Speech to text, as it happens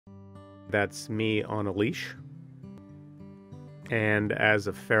That's me on a leash. And as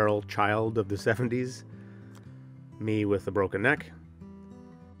a feral child of the 70s, me with a broken neck.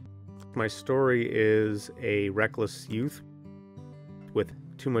 My story is a reckless youth with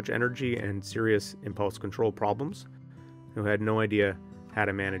too much energy and serious impulse control problems who had no idea how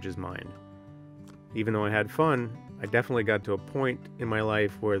to manage his mind. Even though I had fun, I definitely got to a point in my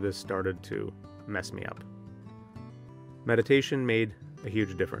life where this started to mess me up. Meditation made a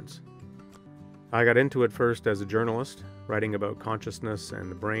huge difference. I got into it first as a journalist, writing about consciousness and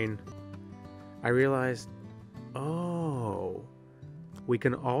the brain. I realized, oh, we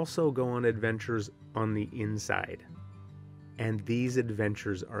can also go on adventures on the inside. And these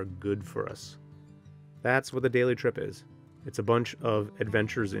adventures are good for us. That's what the Daily Trip is. It's a bunch of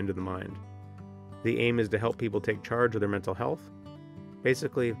adventures into the mind. The aim is to help people take charge of their mental health.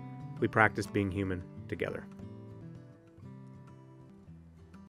 Basically, we practice being human together.